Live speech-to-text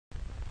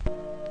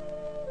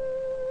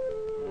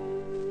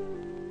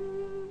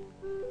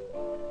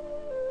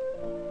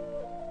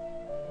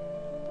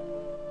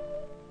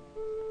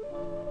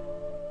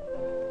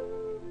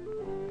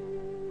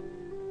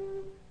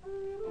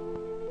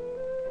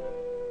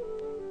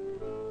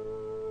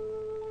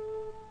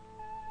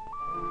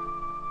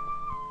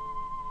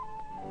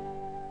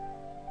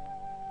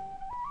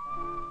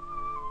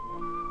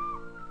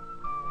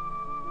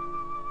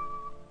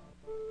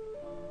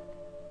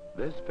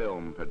This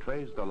film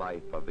portrays the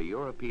life of the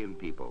European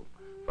people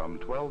from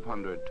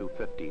 1200 to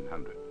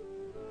 1500,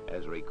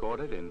 as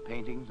recorded in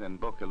paintings and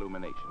book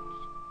illuminations.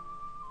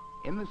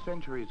 In the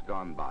centuries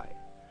gone by,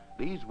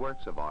 these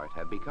works of art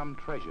have become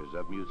treasures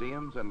of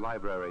museums and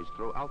libraries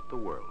throughout the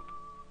world.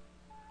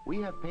 We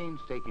have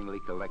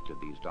painstakingly collected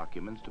these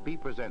documents to be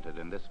presented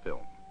in this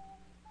film.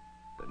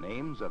 The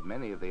names of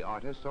many of the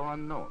artists are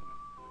unknown,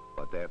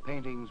 but their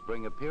paintings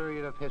bring a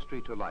period of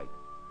history to light,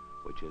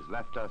 which has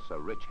left us a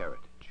rich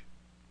heritage.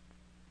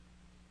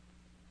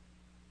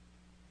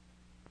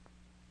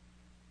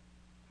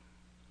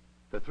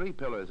 The three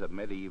pillars of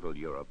medieval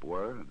Europe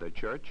were the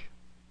church,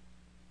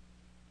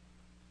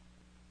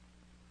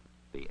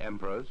 the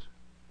emperors,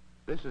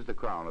 this is the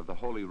crown of the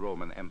Holy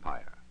Roman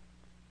Empire,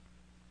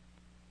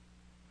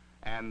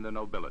 and the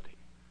nobility,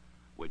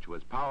 which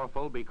was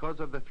powerful because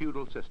of the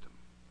feudal system.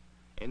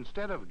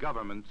 Instead of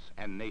governments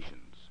and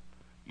nations,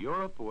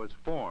 Europe was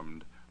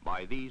formed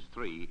by these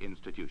three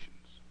institutions.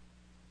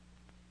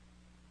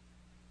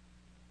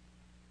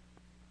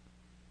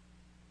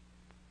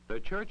 The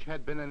church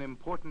had been an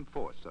important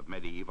force of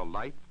medieval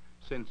life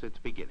since its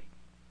beginning.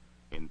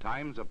 In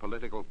times of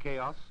political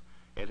chaos,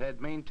 it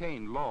had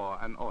maintained law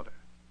and order.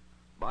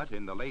 But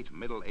in the late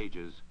Middle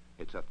Ages,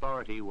 its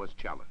authority was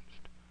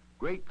challenged.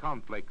 Great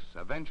conflicts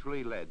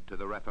eventually led to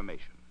the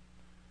Reformation.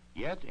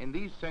 Yet, in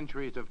these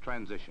centuries of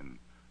transition,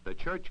 the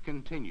church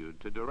continued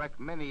to direct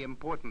many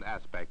important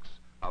aspects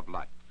of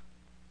life.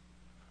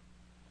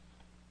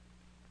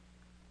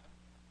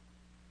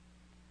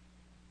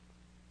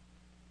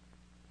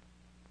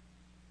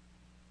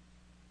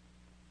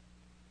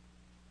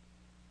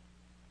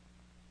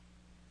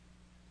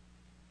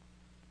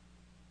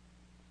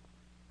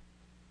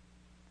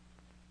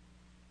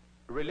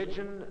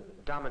 Religion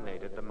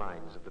dominated the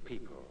minds of the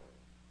people.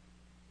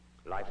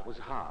 Life was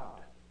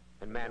hard,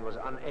 and man was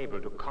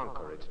unable to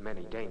conquer its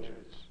many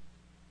dangers.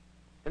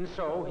 And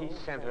so he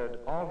centered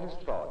all his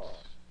thoughts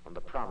on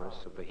the promise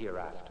of the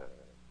hereafter.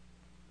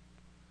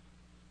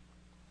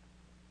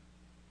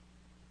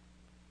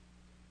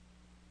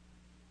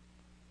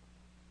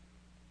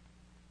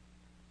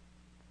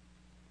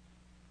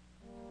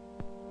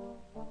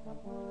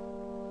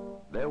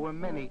 There were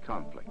many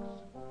conflicts.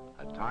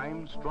 At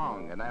times,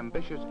 strong and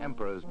ambitious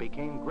emperors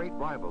became great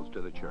rivals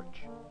to the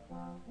church.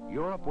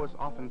 Europe was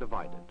often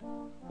divided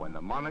when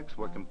the monarchs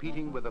were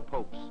competing with the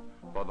popes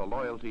for the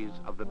loyalties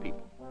of the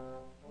people.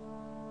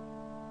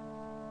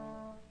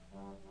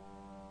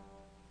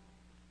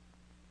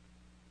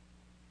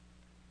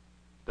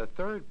 The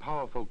third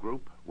powerful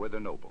group were the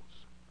nobles,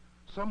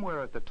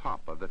 somewhere at the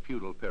top of the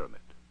feudal pyramid.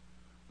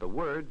 The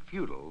word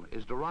feudal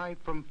is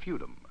derived from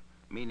feudum,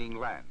 meaning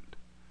land,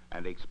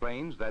 and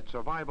explains that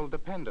survival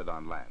depended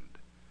on land.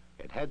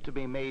 It had to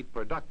be made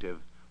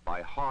productive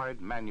by hard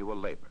manual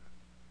labor.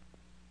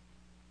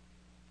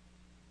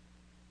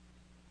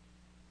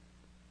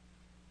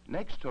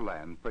 Next to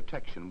land,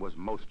 protection was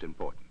most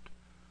important.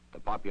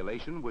 The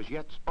population was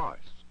yet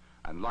sparse,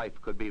 and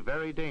life could be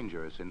very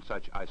dangerous in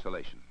such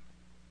isolation.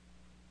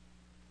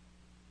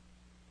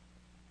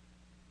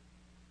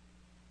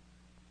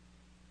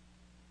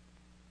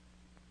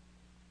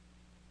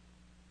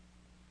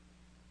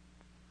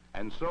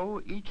 And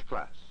so each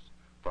class,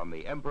 from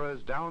the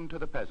emperors down to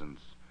the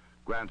peasants,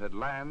 granted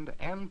land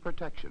and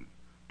protection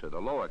to the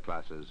lower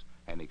classes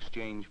in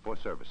exchange for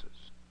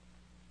services.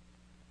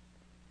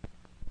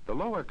 The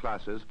lower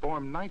classes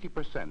formed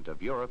 90%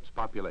 of Europe's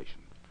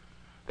population.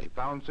 They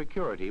found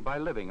security by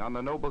living on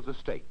the noble's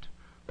estate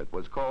that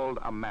was called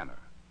a manor,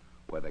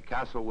 where the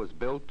castle was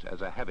built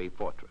as a heavy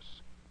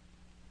fortress.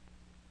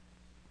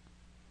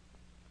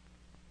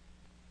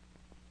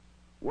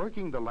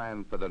 Working the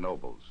land for the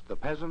nobles, the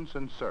peasants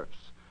and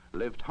serfs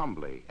lived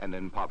humbly and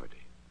in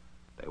poverty.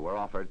 They were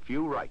offered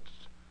few rights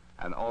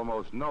and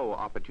almost no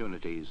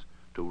opportunities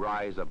to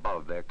rise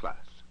above their class.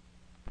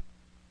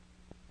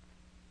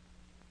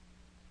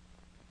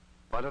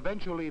 But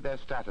eventually their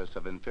status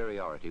of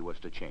inferiority was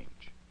to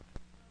change.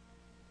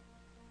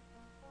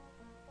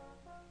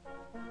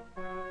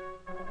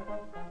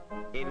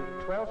 In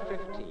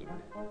 1215,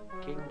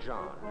 King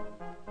John,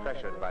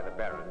 pressured by the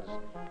barons,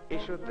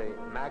 issued the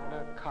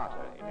Magna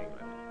Carta in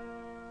England.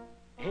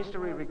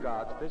 History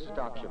regards this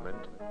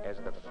document as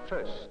the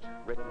first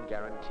written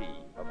guarantee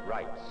of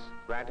rights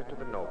granted to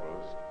the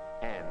nobles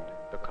and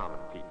the common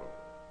people.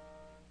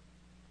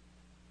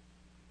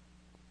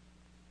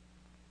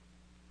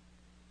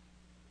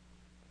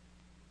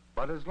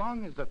 But as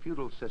long as the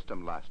feudal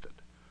system lasted,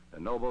 the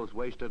nobles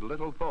wasted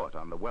little thought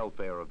on the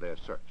welfare of their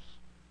serfs.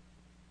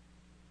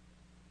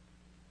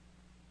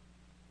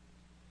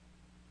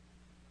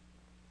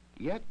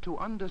 Yet to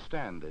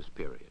understand this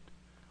period,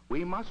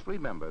 we must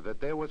remember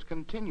that there was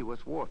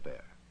continuous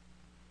warfare.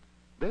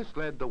 This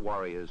led the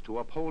warriors to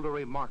uphold a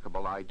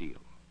remarkable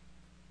ideal,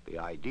 the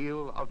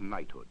ideal of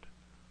knighthood,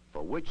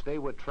 for which they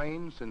were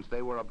trained since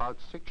they were about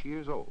 6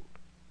 years old.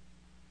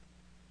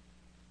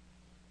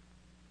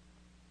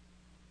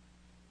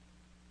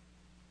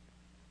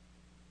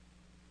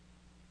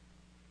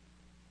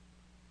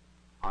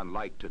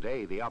 Unlike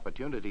today, the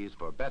opportunities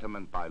for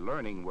betterment by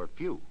learning were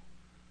few.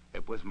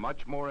 It was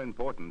much more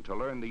important to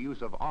learn the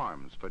use of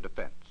arms for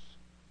defense.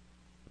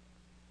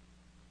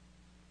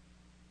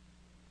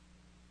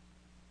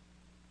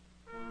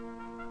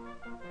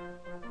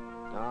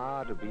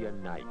 Ah, to be a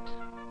knight.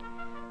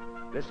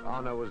 This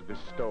honor was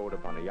bestowed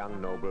upon a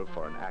young noble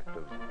for an act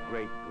of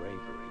great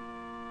bravery.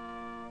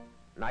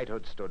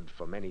 Knighthood stood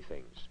for many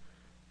things: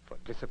 for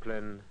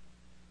discipline,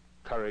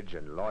 courage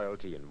and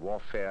loyalty in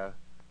warfare,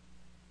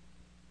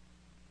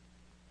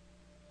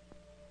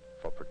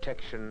 for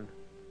protection,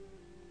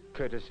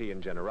 courtesy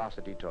and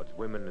generosity towards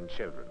women and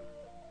children.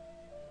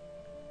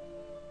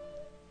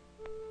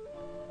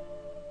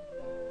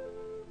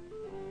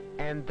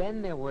 And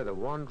then there were the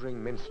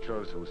wandering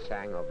minstrels who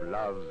sang of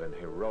love and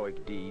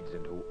heroic deeds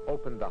and who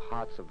opened the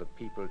hearts of the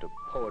people to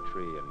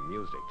poetry and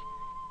music.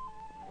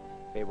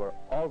 They were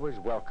always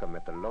welcome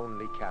at the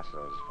lonely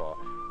castles, for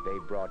they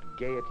brought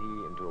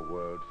gaiety into a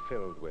world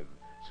filled with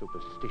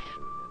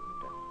superstition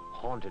and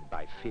haunted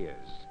by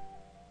fears.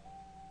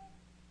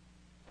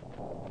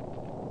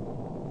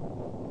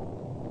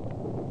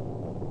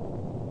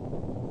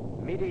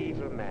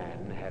 Medieval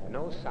man had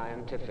no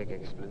scientific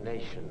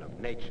explanation of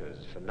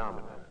nature's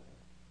phenomena.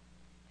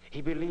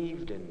 He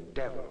believed in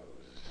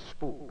devils,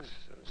 spooks,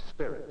 and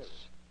spirits.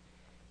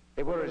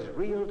 They were as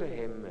real to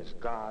him as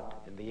God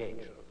and the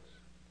angels.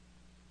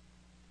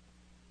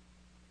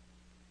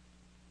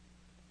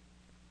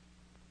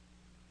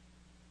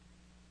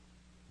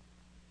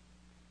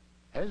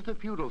 As the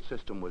feudal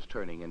system was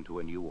turning into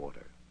a new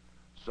order,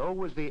 so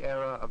was the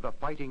era of the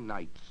fighting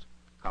knights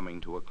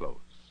coming to a close.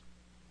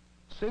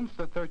 Since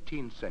the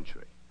 13th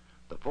century,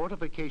 the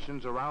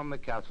fortifications around the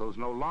castles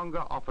no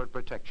longer offered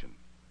protection,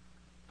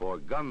 for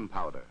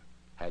gunpowder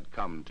had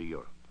come to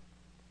Europe.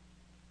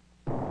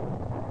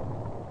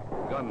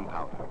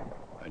 Gunpowder,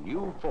 a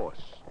new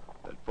force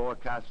that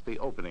forecast the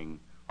opening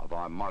of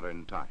our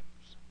modern times.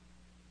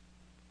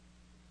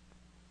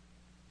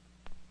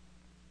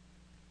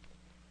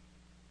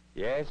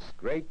 Yes,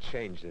 great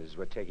changes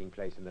were taking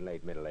place in the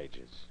late Middle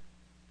Ages.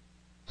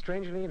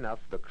 Strangely enough,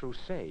 the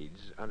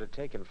Crusades,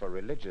 undertaken for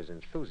religious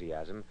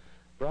enthusiasm,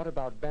 brought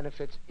about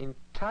benefits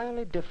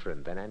entirely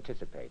different than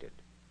anticipated.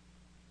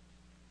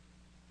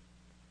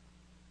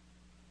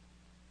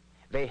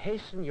 They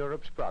hastened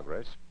Europe's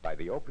progress by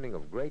the opening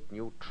of great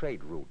new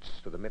trade routes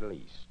to the Middle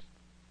East.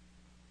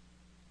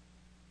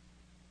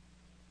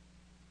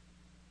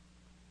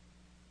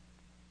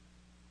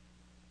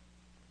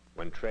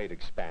 When trade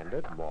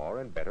expanded, more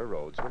and better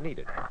roads were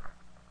needed.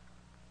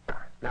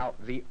 Now,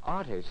 the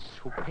artists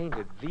who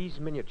painted these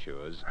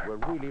miniatures were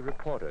really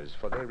reporters,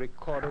 for they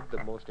recorded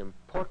the most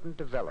important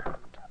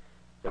development,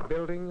 the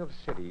building of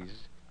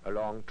cities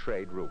along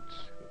trade routes.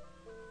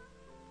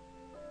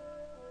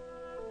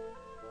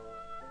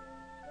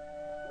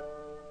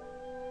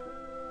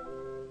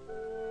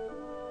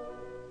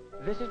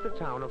 This is the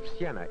town of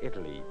Siena,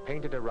 Italy,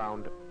 painted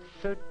around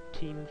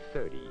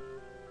 1330.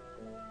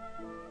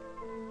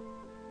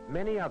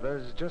 Many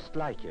others just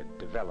like it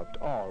developed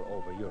all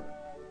over Europe.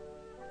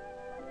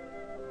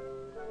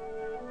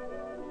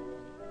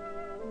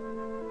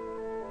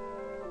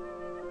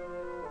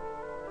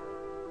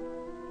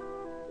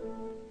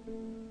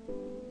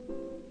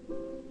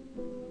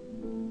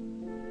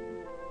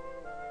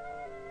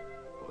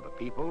 For the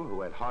people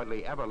who had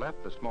hardly ever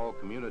left the small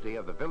community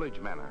of the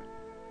village manor,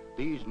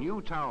 these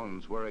new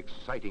towns were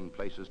exciting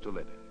places to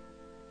live in.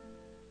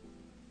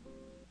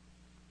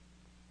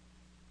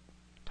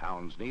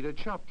 Towns needed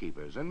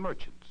shopkeepers and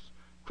merchants,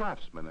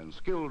 craftsmen and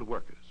skilled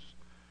workers.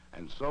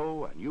 And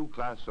so a new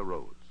class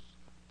arose,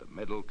 the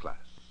middle class.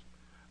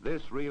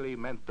 This really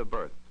meant the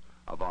birth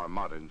of our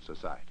modern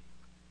society.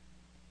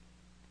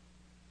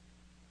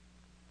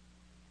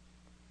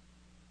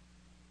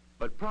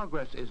 But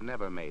progress is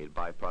never made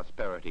by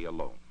prosperity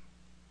alone.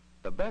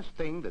 The best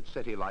thing that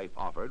city life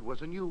offered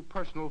was a new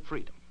personal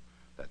freedom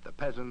that the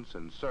peasants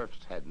and serfs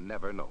had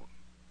never known.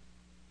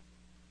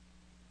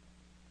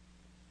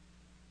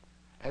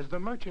 As the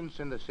merchants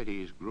in the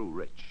cities grew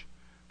rich,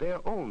 their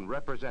own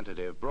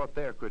representative brought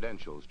their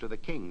credentials to the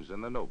kings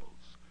and the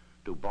nobles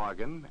to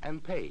bargain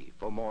and pay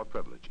for more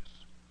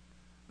privileges.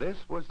 This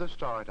was the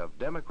start of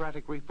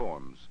democratic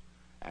reforms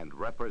and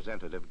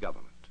representative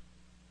government.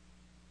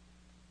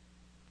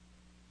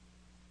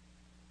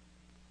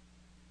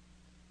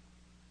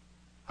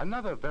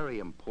 Another very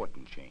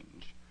important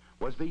change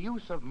was the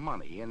use of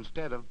money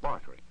instead of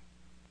bartering.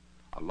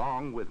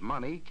 Along with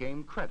money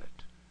came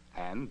credit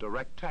and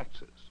direct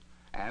taxes.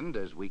 And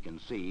as we can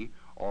see,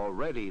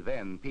 already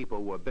then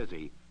people were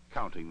busy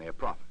counting their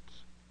profits.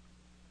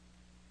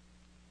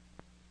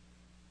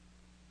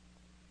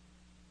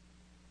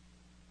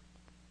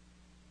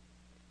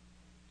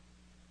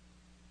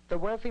 The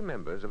wealthy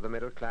members of the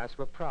middle class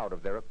were proud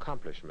of their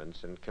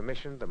accomplishments and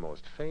commissioned the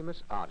most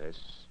famous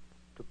artists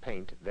to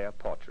paint their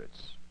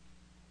portraits.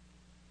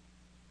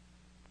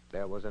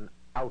 There was an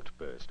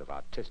outburst of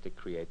artistic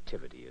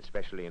creativity,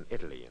 especially in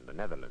Italy and the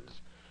Netherlands,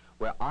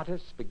 where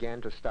artists began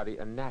to study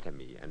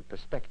anatomy and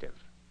perspective.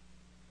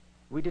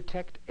 We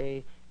detect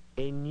a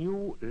a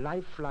new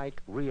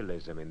lifelike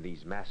realism in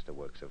these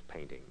masterworks of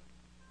painting.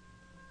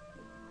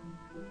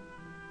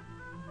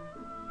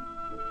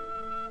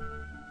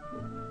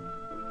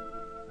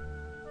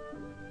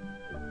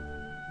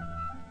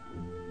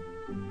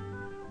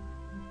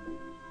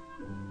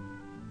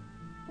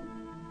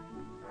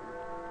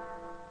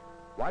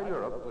 While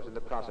Europe was in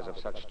the process of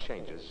such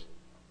changes,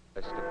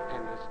 a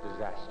stupendous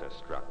disaster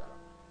struck.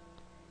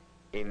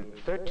 In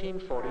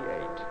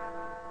 1348,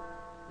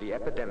 the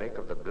epidemic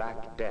of the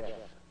Black Death,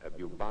 a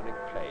bubonic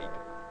plague,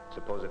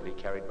 supposedly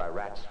carried by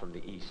rats from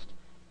the east,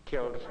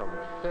 killed from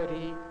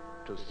 30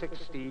 to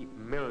 60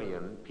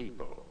 million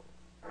people.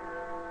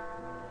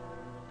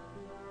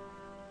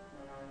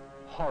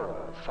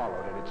 Horror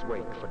followed in its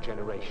wake for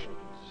generations.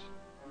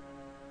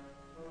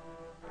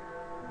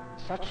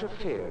 Such a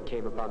fear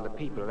came upon the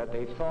people that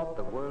they thought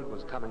the world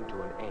was coming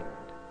to an end.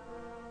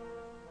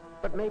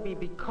 But maybe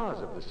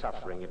because of the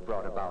suffering it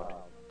brought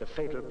about, the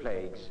fatal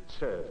plagues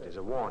served as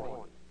a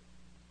warning.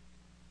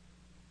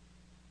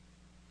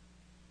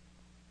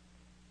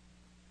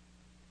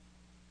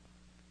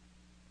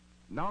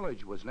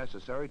 Knowledge was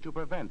necessary to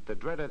prevent the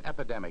dreaded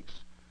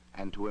epidemics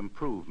and to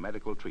improve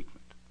medical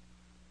treatment.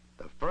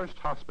 The first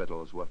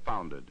hospitals were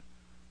founded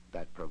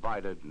that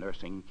provided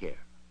nursing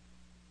care.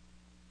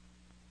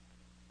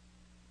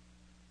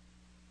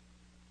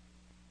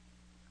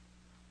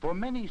 For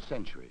many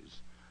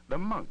centuries, the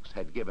monks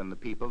had given the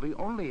people the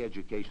only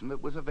education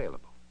that was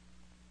available.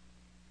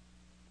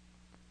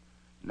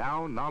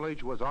 Now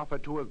knowledge was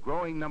offered to a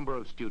growing number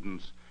of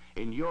students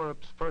in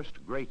Europe's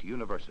first great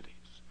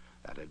universities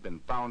that had been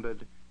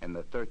founded in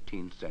the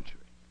 13th century.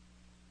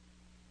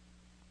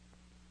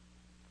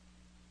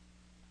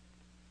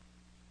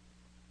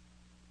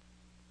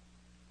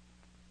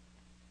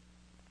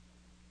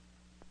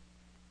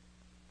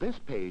 This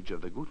page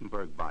of the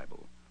Gutenberg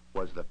Bible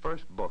was the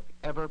first book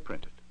ever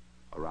printed,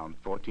 around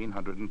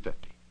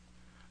 1450.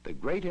 The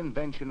great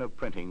invention of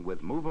printing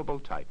with movable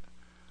type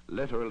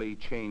literally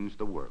changed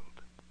the world.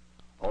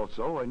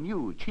 Also, a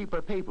new,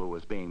 cheaper paper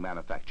was being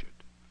manufactured.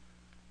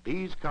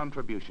 These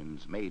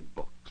contributions made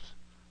books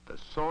the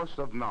source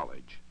of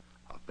knowledge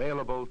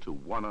available to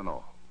one and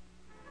all.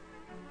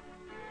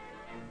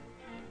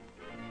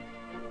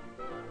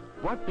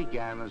 What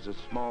began as a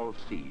small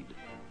seed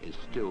is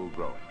still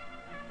growing.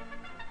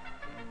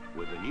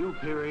 With the new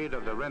period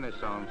of the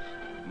Renaissance,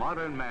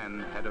 modern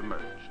man had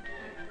emerged.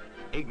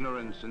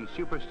 Ignorance and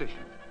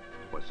superstition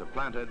were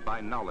supplanted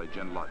by knowledge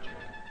and logic.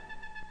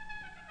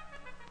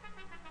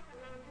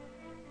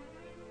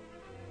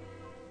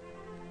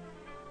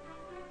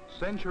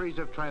 Centuries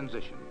of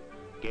transition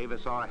gave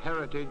us our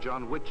heritage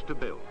on which to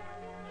build,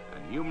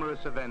 and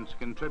numerous events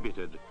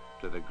contributed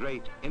to the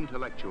great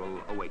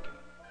intellectual awakening.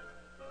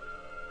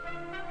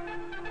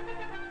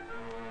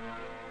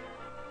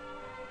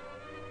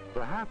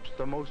 Perhaps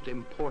the most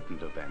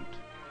important event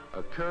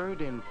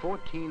occurred in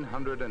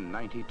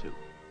 1492,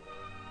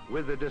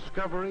 with the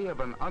discovery of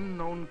an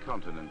unknown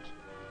continent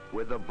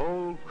with the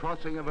bold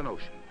crossing of an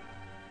ocean.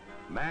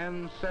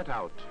 Man set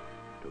out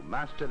to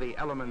master the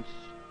elements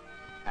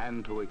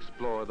and to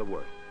explore the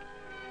world.